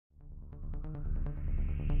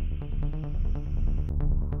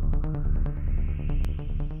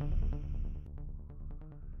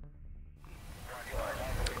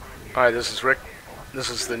Hi, this is Rick. This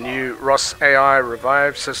is the new ROS AI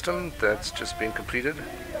revive system that's just been completed.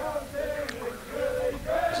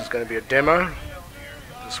 This is going to be a demo.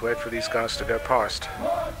 Just wait for these guys to go past.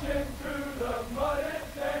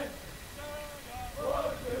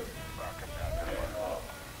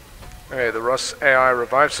 Okay, the ROS AI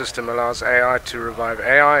revive system allows AI to revive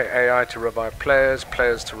AI, AI to revive players,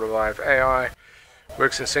 players to revive AI.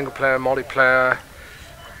 Works in single player, multiplayer,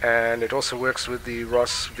 and it also works with the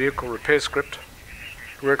ROS vehicle repair script.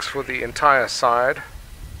 Works for the entire side,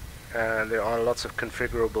 and there are lots of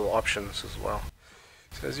configurable options as well.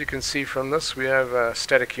 So as you can see from this, we have a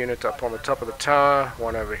static unit up on the top of the tower,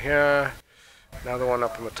 one over here, another one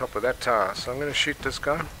up on the top of that tower. So I'm going to shoot this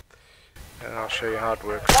guy, and I'll show you how it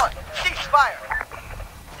works.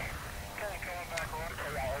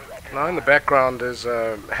 Now in the background is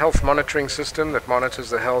a health monitoring system that monitors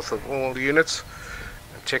the health of all the units.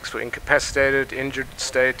 Checks for incapacitated, injured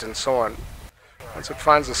state, and so on. Once it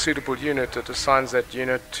finds a suitable unit, it assigns that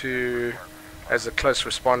unit to as a close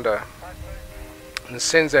responder, and it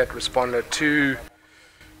sends that responder to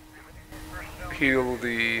heal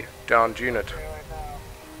the downed unit.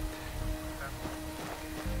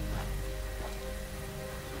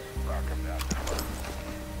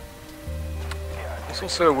 This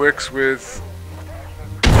also works with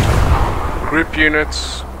group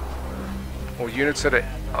units or units that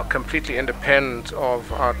are completely independent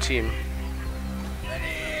of our team.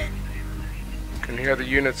 You can hear the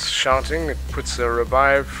units shouting. It puts a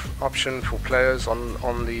revive option for players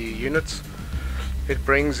on the units. It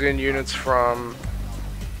brings in units from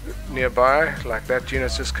nearby, like that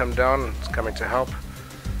unit's just come down, it's coming to help.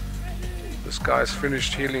 This guy's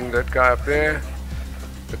finished healing that guy up there.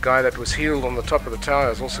 The guy that was healed on the top of the tower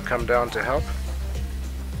has also come down to help.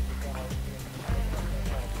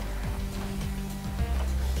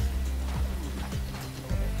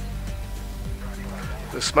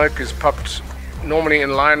 The smoke is popped normally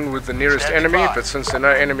in line with the nearest enemy, but since there's no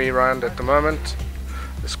enemy around at the moment,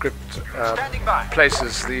 the script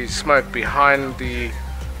places the smoke behind the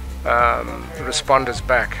responder's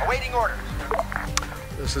back.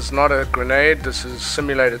 This is not a grenade, this is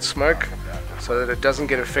simulated smoke, so that it doesn't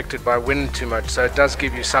get affected by wind too much, so it does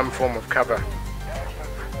give you some form of cover.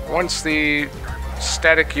 Once the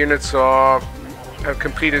static units have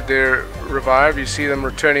completed their revive, you see them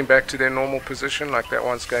returning back to their normal position, like that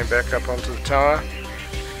one's going back up onto the tower.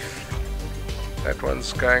 That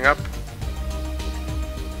one's going up.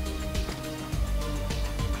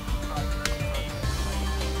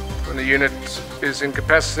 When the unit is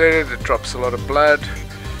incapacitated, it drops a lot of blood.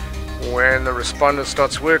 When the responder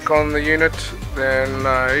starts work on the unit, then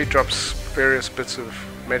he drops various bits of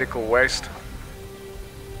medical waste.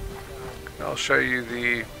 I'll show you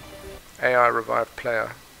the AI revive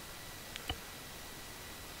player.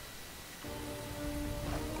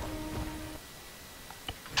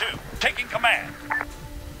 Taking command.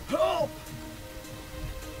 Help!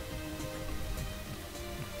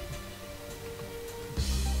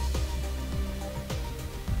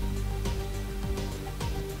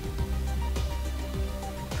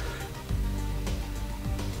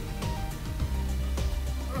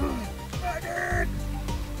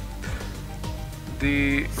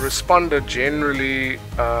 The responder generally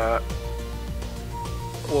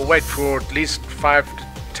will wait for at least 5 to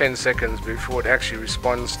 10 seconds before it actually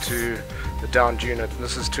responds to the downed unit. And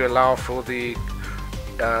this is to allow for the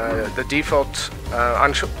default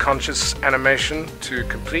unconscious animation to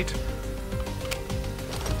complete.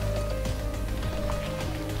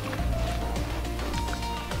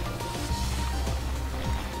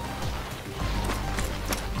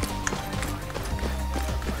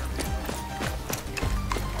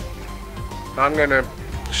 I'm going to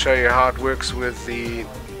show you how it works with the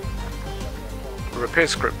repair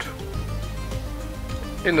script.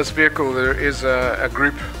 In this vehicle there is a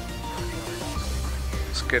group.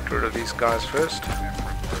 Let's get rid of these guys first.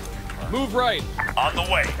 Move right. On the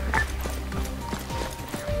way.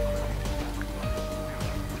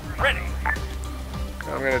 Ready.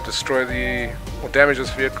 I'm going to destroy or damage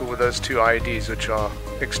this vehicle with those two IEDs, which are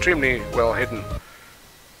extremely well hidden.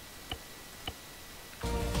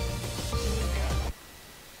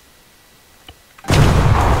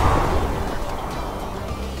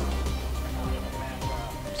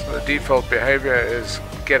 The default behavior is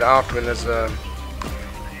get out when when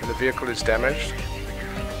the vehicle is damaged.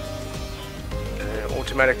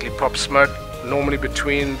 Automatically pop smoke normally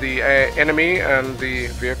between the enemy and the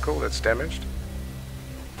vehicle that's damaged.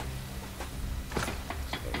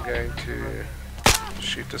 So I'm going to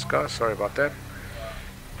shoot this guy, sorry about that.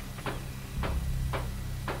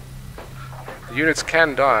 The units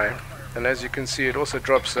can die, And as you can see, it also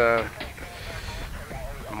drops a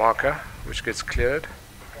marker which gets cleared.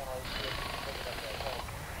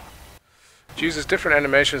 It uses different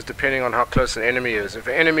animations depending on how close an enemy is. If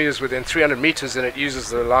an enemy is within 300 meters, then it uses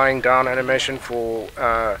the lying down animation for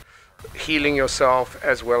healing yourself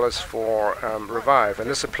as well as for revive, and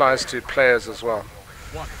this applies to players as well.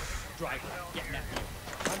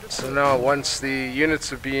 So now once the units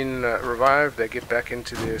have been revived, they get back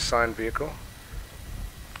into the assigned vehicle.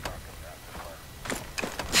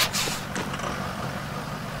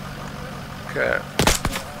 Okay.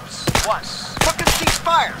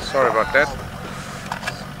 Sorry about that.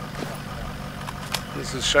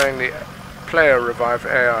 This is showing the player revive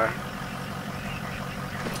AI.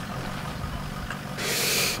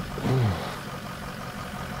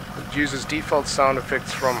 It uses default sound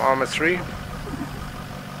effects from Arma 3.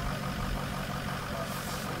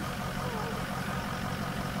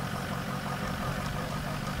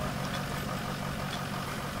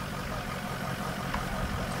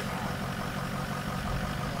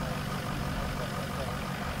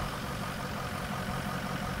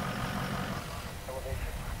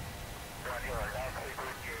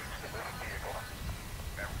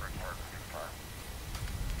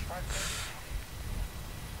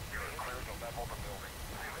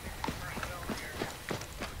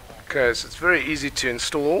 Okay, so it's very easy to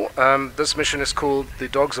install. This mission is called the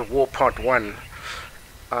Dogs of War Part 1.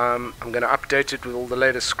 I'm going to update it with all the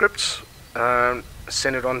latest scripts,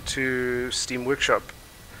 send it on to Steam Workshop.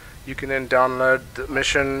 You can then download the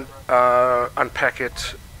mission, unpack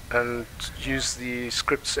it, and use the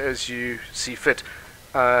scripts as you see fit.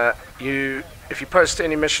 If you post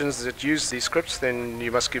any missions that use these scripts, then you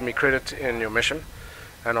must give me credit in your mission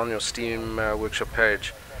and on your Steam Workshop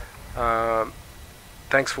page.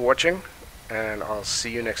 Thanks for watching, and I'll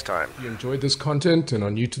see you next time. If you enjoyed this content and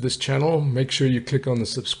are new to this channel, make sure you click on the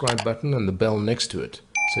subscribe button and the bell next to it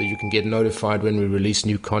so you can get notified when we release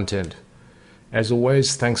new content. As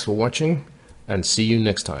always, thanks for watching, and see you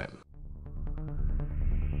next time.